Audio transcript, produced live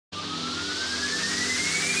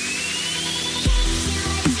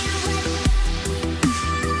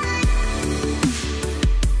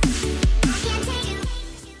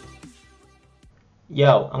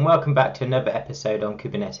Yo, and welcome back to another episode on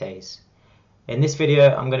Kubernetes. In this video,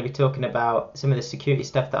 I'm going to be talking about some of the security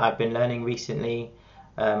stuff that I've been learning recently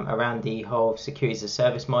around the whole security as a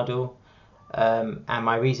service model and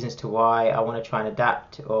my reasons to why I want to try and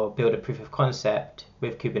adapt or build a proof of concept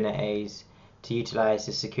with Kubernetes to utilize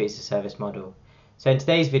the security as a service model. So in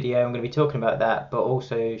today's video, I'm going to be talking about that, but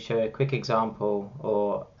also show a quick example,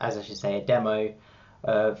 or as I should say, a demo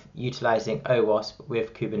of utilizing Owasp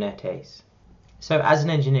with Kubernetes. So as an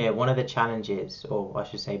engineer, one of the challenges, or I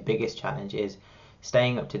should say biggest challenge, is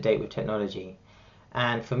staying up to date with technology.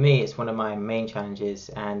 And for me, it's one of my main challenges,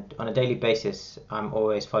 and on a daily basis, I'm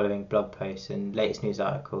always following blog posts and latest news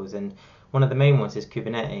articles, and one of the main ones is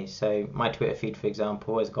Kubernetes. So my Twitter feed, for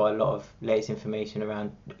example, has got a lot of latest information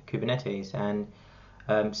around Kubernetes and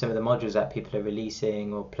some of the modules that people are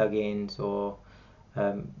releasing, or plugins, or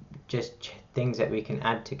just things that we can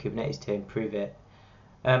add to Kubernetes to improve it.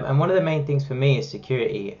 And one of the main things for me is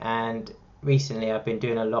security, and recently I've been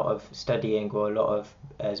doing a lot of studying, or a lot of,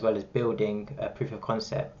 as well as building a proof of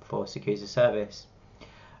concept for security as a service.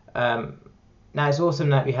 Now it's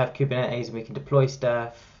awesome that we have Kubernetes and we can deploy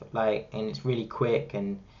stuff, and it's really quick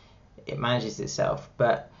and it manages itself.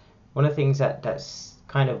 But one of the things that's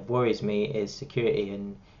kind of worries me is security,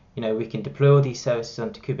 and we can deploy all these services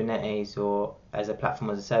onto Kubernetes or as a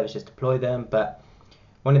platform as a service, just deploy them, but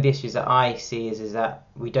one of the issues that I see is that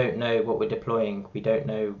we don't know what we're deploying. We don't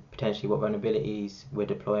know potentially what vulnerabilities we're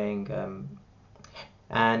deploying.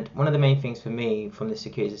 And one of the main things for me from the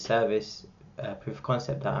security as a service proof of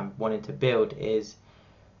concept that I'm wanting to build is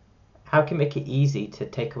how can we make it easy to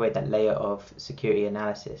take away that layer of security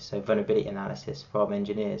analysis, so vulnerability analysis from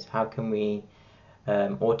engineers. How can we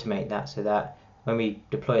automate that so that when we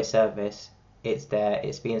deploy a service, it's there,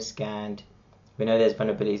 it's being scanned, we know there's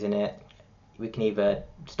vulnerabilities in it, we can either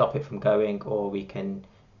stop it from going or we can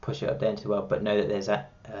push it up there into the world, but know that there's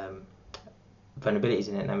vulnerabilities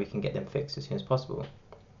in it and then we can get them fixed as soon as possible.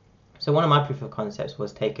 So one of my proof of concepts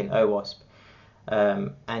was taking Owasp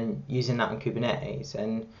and using that on Kubernetes,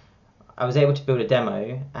 and I was able to build a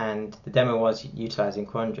demo, and the demo was utilizing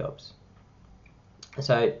cron jobs.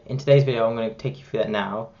 So in today's video, I'm going to take you through that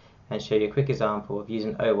now and show you a quick example of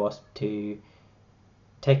using Owasp to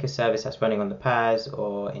take a service that's running on the PaaS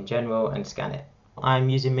or in general and scan it. I'm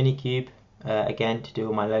using Minikube again to do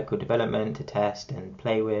all my local development, to test and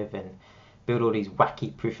play with and build all these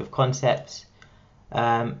wacky proof of concepts.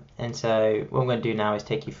 And so what I'm going to do now is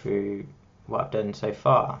take you through what I've done so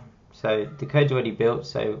far. So the code's already built,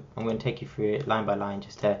 so I'm going to take you through it line by line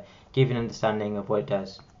just to give you an understanding of what it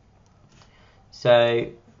does. So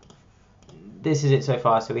this is it so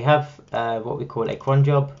far. So we have what we call a cron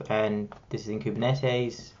job, and this is in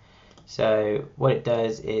Kubernetes. So what it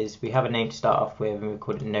does is we have a name to start off with, and we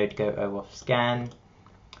call it node-go Owasp scan.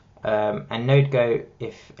 And node-go,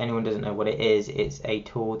 if anyone doesn't know what it is, it's a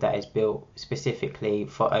tool that is built specifically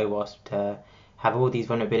for Owasp to have all these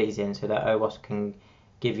vulnerabilities in, so that Owasp can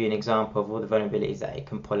give you an example of all the vulnerabilities that it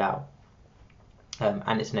can pull out.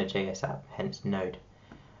 And it's a Node.js app, hence Node.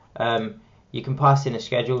 You can pass in a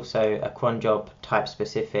schedule, so a cron job type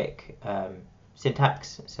specific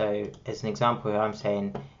syntax. So as an example here, I'm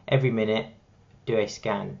saying every minute do a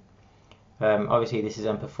scan. Obviously this is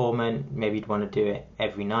unperformant. Maybe you'd want to do it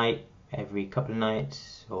every night, every couple of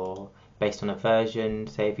nights, or based on a version.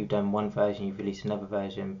 Say if you've done one version, you've released another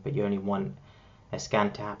version, but you only want a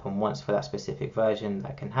scan to happen once for that specific version,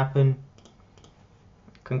 that can happen.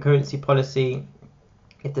 Concurrency policy.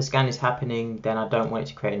 If the scan is happening, then I don't want it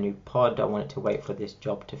to create a new pod. I want it to wait for this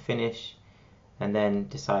job to finish and then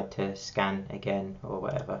decide to scan again or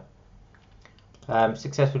whatever.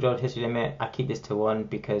 Successful job history limit, I keep this to 1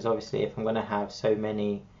 because obviously if I'm going to have so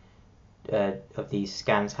many of these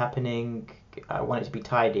scans happening, I want it to be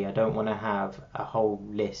tidy. I don't want to have a whole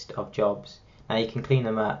list of jobs. Now you can clean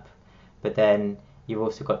them up, but then you've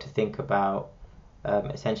also got to think about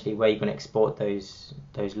essentially where you're going to export those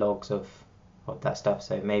logs of that stuff.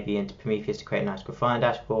 So maybe into Prometheus to create a nice Grafana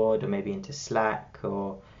dashboard, or maybe into Slack,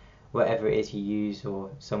 or whatever it is you use, or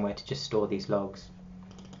somewhere to just store these logs.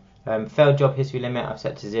 Failed job history limit I've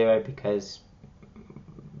set to 0 because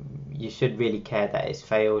you should really care that it's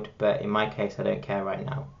failed, but in my case I don't care right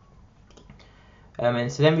now. And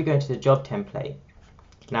so then we go into the job template.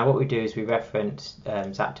 Now what we do is we reference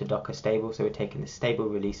zap to Docker stable, so we're taking the stable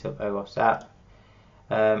release of Owasp zap,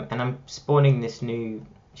 and I'm spawning this new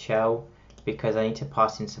shell because I need to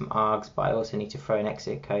pass in some args, but I also need to throw an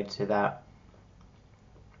exit code so that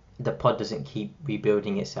the pod doesn't keep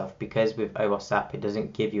rebuilding itself, because with Owasp zap it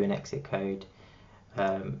doesn't give you an exit code.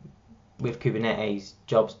 With Kubernetes,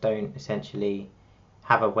 jobs don't essentially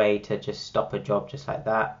have a way to just stop a job just like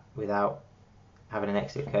that without having an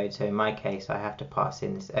exit code. So in my case, I have to pass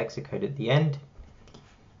in this exit code at the end.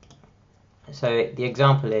 So the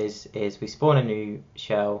example is we spawn a new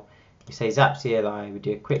shell, we say zap CLI, we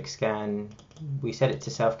do a quick scan, we set it to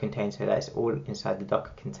self-contained so that it's all inside the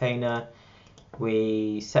Docker container.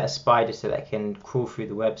 We set a spider so that it can crawl through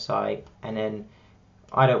the website, and then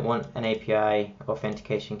I don't want an API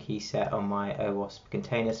authentication key set on my Owasp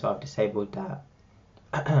container, so I've disabled that.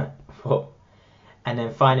 And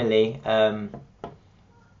then finally, the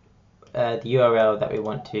URL that we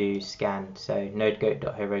want to scan, so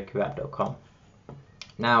nodegoat.herokuapp.com.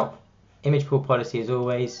 Now, image pool policy as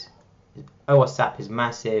always, Owasp is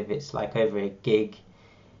massive, it's like over a gig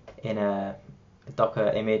in a Docker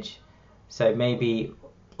image, so maybe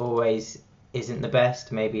always isn't the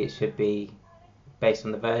best, maybe it should be based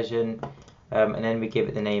on the version, and then we give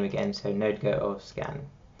it the name again, so nodegoat or scan.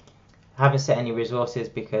 I haven't set any resources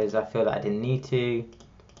because I feel that I didn't need to.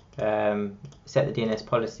 Set the DNS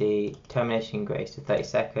policy, termination grace to 30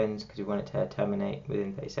 seconds because we want it to terminate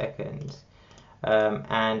within 30 seconds.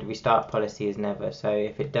 And restart policy is never. So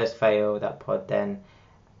if it does fail, that pod, then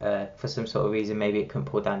for some sort of reason, maybe it couldn't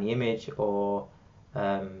pull down the image, or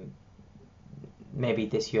maybe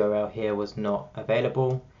this URL here was not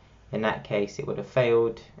available. In that case, it would have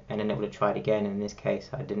failed, and then it would have tried again. In this case,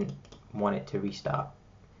 I didn't want it to restart.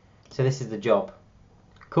 So this is the job.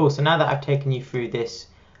 Cool, so now that I've taken you through this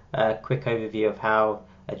quick overview of how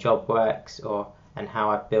a job works and how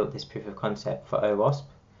I've built this proof of concept for Owasp,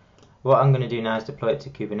 what I'm going to do now is deploy it to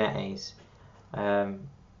Kubernetes.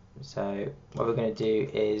 So what we're going to do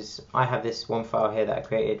is, I have this one file here that I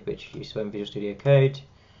created, which you saw in Visual Studio Code,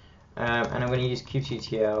 and I'm going to use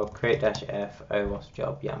kubectl create-f Owasp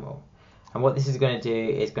job YAML. And what this is going to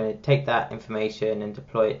do is going to take that information and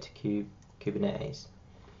deploy it to Kubernetes.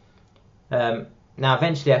 Now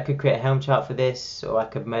eventually I could create a Helm chart for this, or I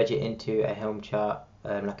could merge it into a Helm chart,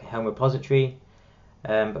 like a Helm repository.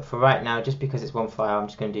 But for right now, just because it's one file, I'm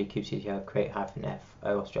just going to do kubectl create-f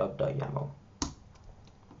owasp-job.yaml.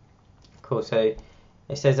 Cool, so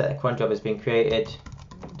it says that the cron job has been created,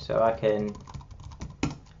 so I can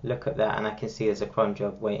look at that and I can see there's a cron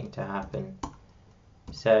job waiting to happen.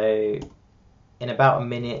 So in about a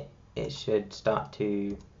minute it should start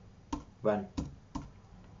to run.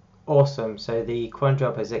 Awesome, so the cron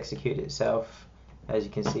job has executed itself, as you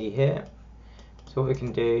can see here. So what we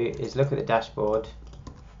can do is look at the dashboard,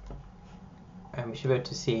 and we should be able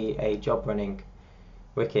to see a job running.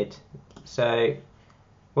 Wicked. So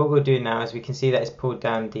what we'll do now is we can see that it's pulled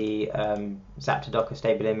down the zap to Docker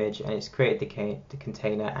stable image, and it's created the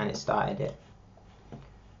container and it started it.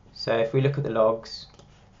 So if we look at the logs,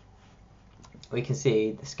 we can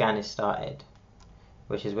see the scan is started,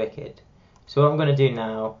 which is wicked. So what I'm going to do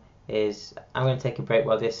now is I'm going to take a break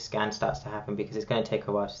while this scan starts to happen, because it's going to take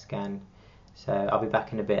a while to scan. So I'll be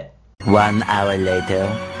back in a bit. 1 hour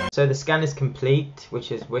later. So the scan is complete,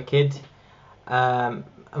 which is wicked.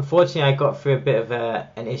 Unfortunately, I got through a bit of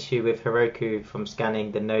an issue with Heroku from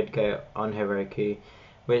scanning the nodegoat on Heroku,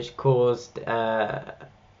 which caused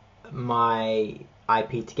my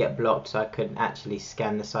IP to get blocked, so I couldn't actually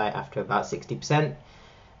scan the site after about 60%.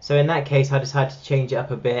 So in that case, I decided to change it up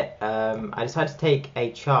a bit. I decided to take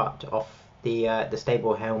a chart off the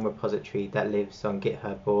stable Helm repository that lives on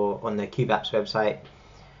GitHub or on the kubeapps website.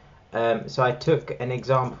 So I took an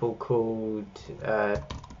example called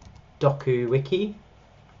DokuWiki,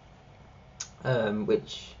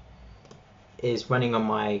 which is running on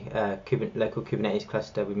my local Kubernetes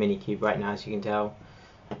cluster with Minikube right now, as you can tell.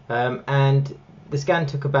 And the scan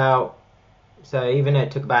took about, so even though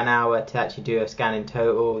it took about an hour to actually do a scan in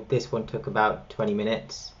total, this one took about 20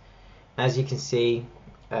 minutes. As you can see,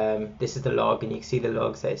 this is the log, and you can see the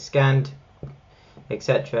logs that it's scanned,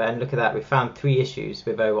 etc. And look at that, we found 3 issues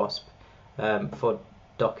with Owasp for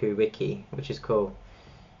DokuWiki, which is cool.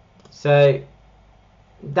 So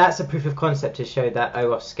that's a proof of concept to show that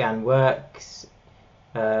Owasp scan works,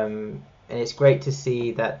 and it's great to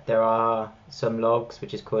see that there are some logs,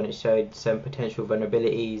 which is cool, and it showed some potential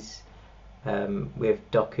vulnerabilities with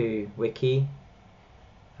DokuWiki,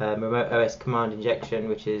 remote OS command injection,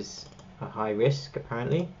 which is a high risk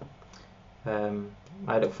apparently.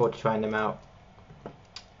 I look forward to trying them out.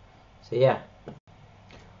 So yeah,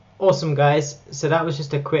 awesome guys. So that was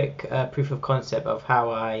just a quick proof of concept of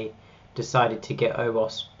how I decided to get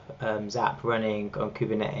Owasp Zap running on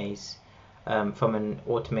Kubernetes from an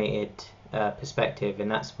automated perspective, and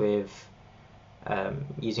that's with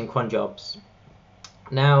using cron jobs.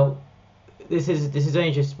 Now this is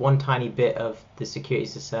only just one tiny bit of the security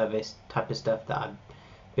as a service type of stuff that I've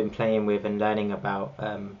been playing with and learning about.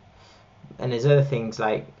 And there's other things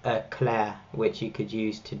like Claire, which you could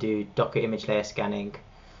use to do Docker image layer scanning,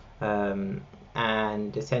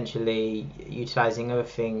 and essentially utilizing other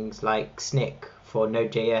things like SNCC for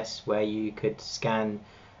Node.js, where you could scan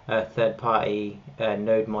third-party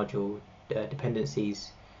node module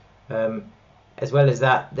dependencies. As well as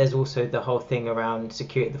that, there's also the whole thing around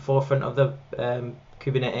security at the forefront of the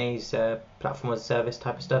Kubernetes platform as a service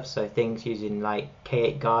type of stuff. So things using like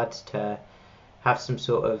K8 guards to have some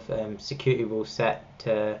sort of security rule set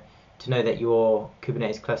to know that your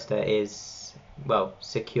Kubernetes cluster is, well,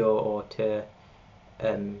 secure, or to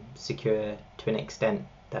secure to an extent,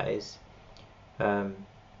 that is.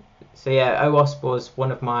 So yeah, Owasp was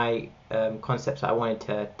one of my concepts that I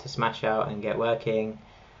wanted to smash out and get working.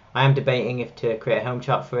 I am debating if to create a Helm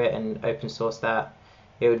chart for it and open source that.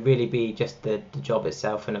 It would really be just the job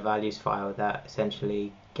itself and a values file that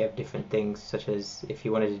essentially gave different things, such as if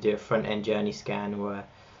you wanted to do a front-end journey scan or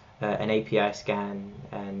an API scan,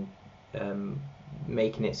 and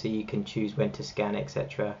making it so you can choose when to scan,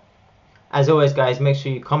 etc. As always, guys, make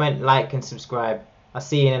sure you comment, like, and subscribe. I'll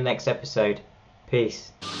see you in the next episode.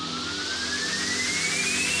 Peace.